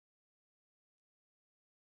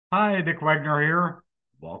Hi, Dick Wagner here.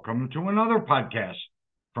 Welcome to another podcast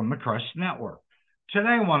from the Crest Network. Today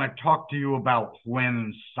I want to talk to you about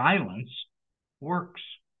when silence works.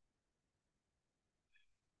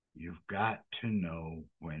 You've got to know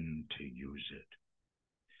when to use it.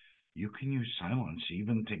 You can use silence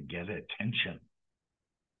even to get attention.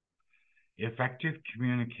 Effective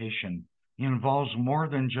communication involves more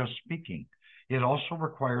than just speaking. It also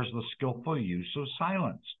requires the skillful use of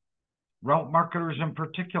silence. Route marketers in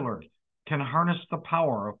particular can harness the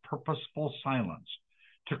power of purposeful silence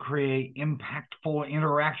to create impactful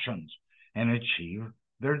interactions and achieve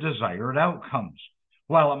their desired outcomes.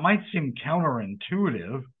 While it might seem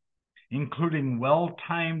counterintuitive, including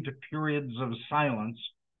well-timed periods of silence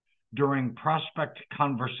during prospect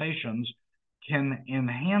conversations can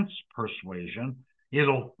enhance persuasion,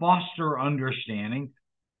 it'll foster understanding,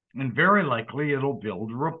 and very likely it'll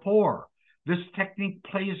build rapport. This technique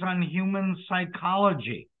plays on human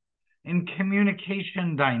psychology and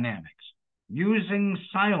communication dynamics. Using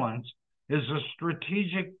silence is a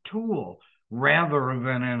strategic tool rather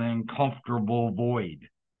than an uncomfortable void.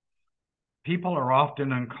 People are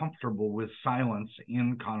often uncomfortable with silence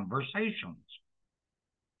in conversations,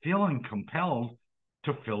 feeling compelled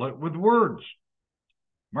to fill it with words.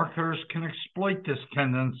 Marketers can exploit this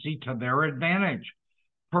tendency to their advantage.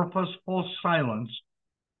 Purposeful silence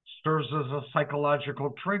serves as a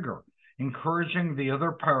psychological trigger, encouraging the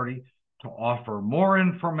other party to offer more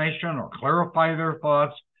information or clarify their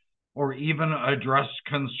thoughts or even address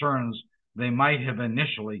concerns they might have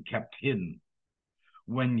initially kept hidden.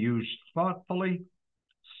 When used thoughtfully,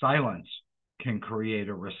 silence can create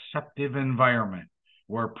a receptive environment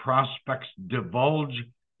where prospects divulge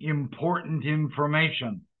important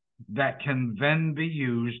information that can then be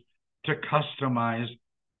used to customize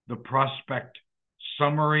the prospect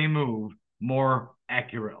summary move more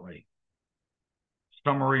accurately.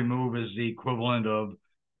 Summary move is the equivalent of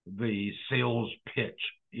the sales pitch,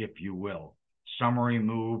 if you will. Summary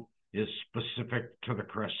move is specific to the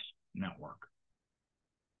Crest Network.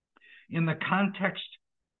 In the context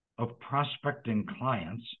of prospecting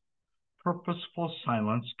clients, purposeful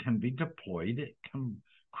silence can be deployed at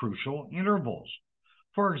crucial intervals.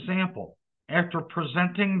 For example, after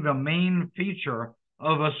presenting the main feature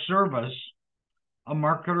of a service, a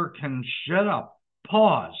marketer can shut up,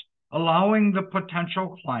 pause, allowing the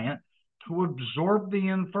potential client to absorb the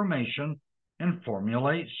information and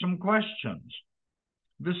formulate some questions.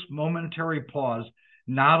 This momentary pause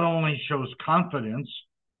not only shows confidence,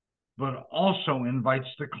 but also invites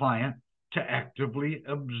the client to actively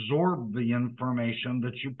absorb the information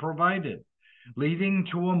that you provided, leading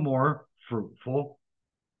to a more fruitful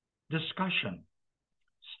discussion.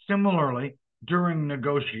 Similarly, during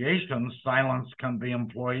negotiations, silence can be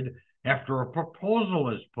employed after a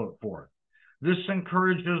proposal is put forth. This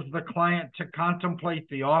encourages the client to contemplate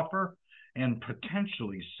the offer and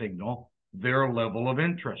potentially signal their level of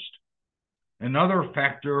interest. Another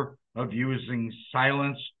factor of using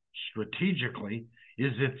silence strategically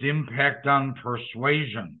is its impact on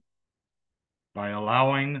persuasion. By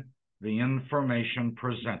allowing the information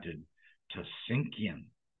presented to sink in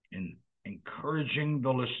and encouraging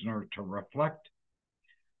the listener to reflect,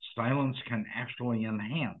 silence can actually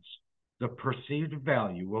enhance the perceived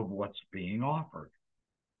value of what's being offered.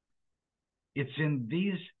 It's in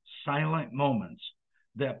these silent moments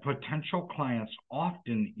that potential clients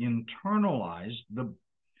often internalize the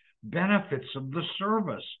benefits of the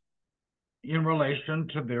service in relation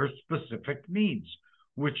to their specific needs,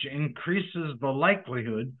 which increases the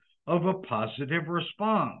likelihood of a positive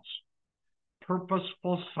response.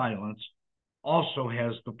 Purposeful silence also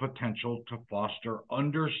has the potential to foster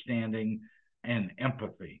understanding and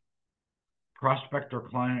empathy. Prospect or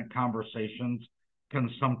client conversations can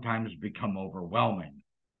sometimes become overwhelming,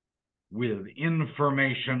 with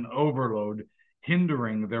information overload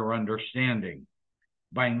hindering their understanding.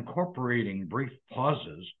 By incorporating brief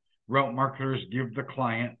pauses, route marketers give the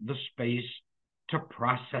client the space to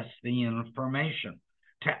process the information,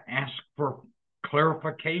 to ask for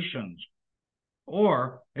clarifications,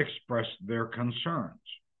 or express their concerns.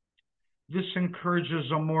 This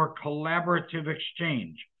encourages a more collaborative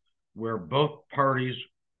exchange where both parties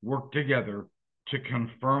work together to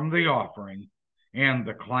confirm the offering and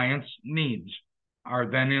the client's needs are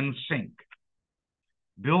then in sync.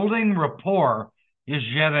 Building rapport is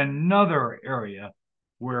yet another area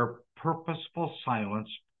where purposeful silence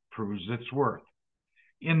proves its worth.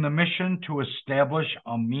 In the mission to establish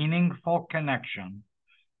a meaningful connection,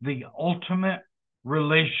 the ultimate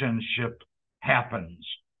relationship happens.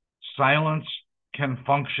 Silence can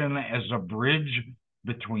function as a bridge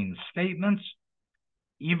between statements,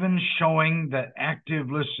 even showing that active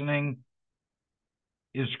listening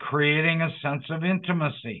is creating a sense of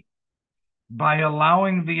intimacy. By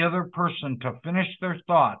allowing the other person to finish their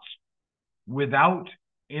thoughts without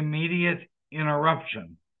immediate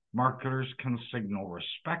interruption, marketers can signal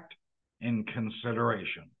respect and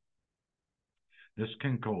consideration. This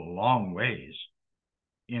can go a long ways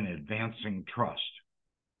in advancing trust.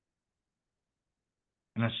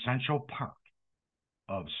 An essential part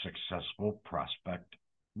of successful prospect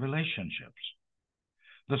relationships.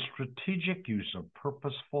 The strategic use of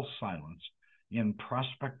purposeful silence in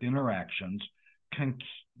prospect interactions can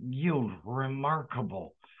yield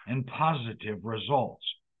remarkable and positive results.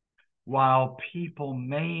 While people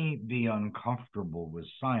may be uncomfortable with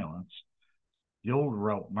silence, skilled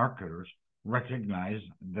route marketers recognize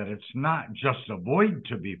that it's not just a void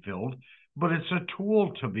to be filled, but it's a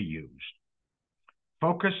tool to be used.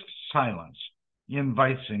 Focused silence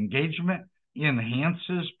invites engagement,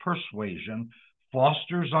 enhances persuasion,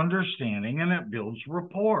 fosters understanding, and it builds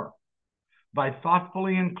rapport. By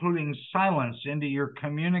thoughtfully including silence into your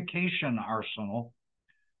communication arsenal,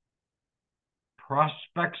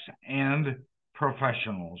 prospects and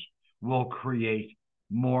professionals will create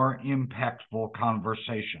more impactful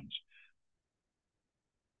conversations.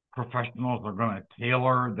 Professionals are going to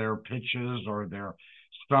tailor their pitches or their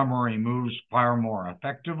summary moves far more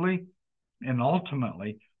effectively and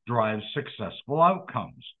ultimately drive successful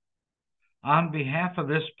outcomes. On behalf of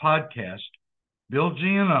this podcast, Bill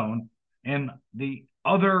Giannone and the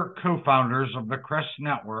other co-founders of the Crest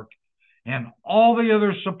Network and all the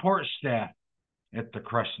other support staff at the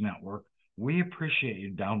Crest Network, we appreciate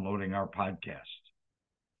you downloading our podcasts.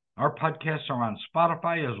 Our podcasts are on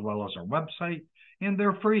Spotify as well as our website, and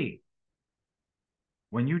they're free.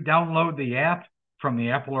 When you download the app from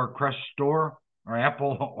the Apple or Crest store, or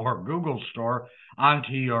Apple or Google store,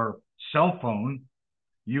 onto your cell phone,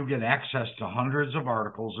 you get access to hundreds of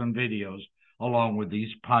articles and videos along with these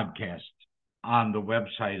podcasts on the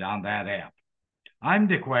website on that app. I'm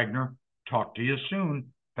Dick Wagner. Talk to you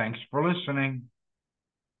soon. Thanks for listening.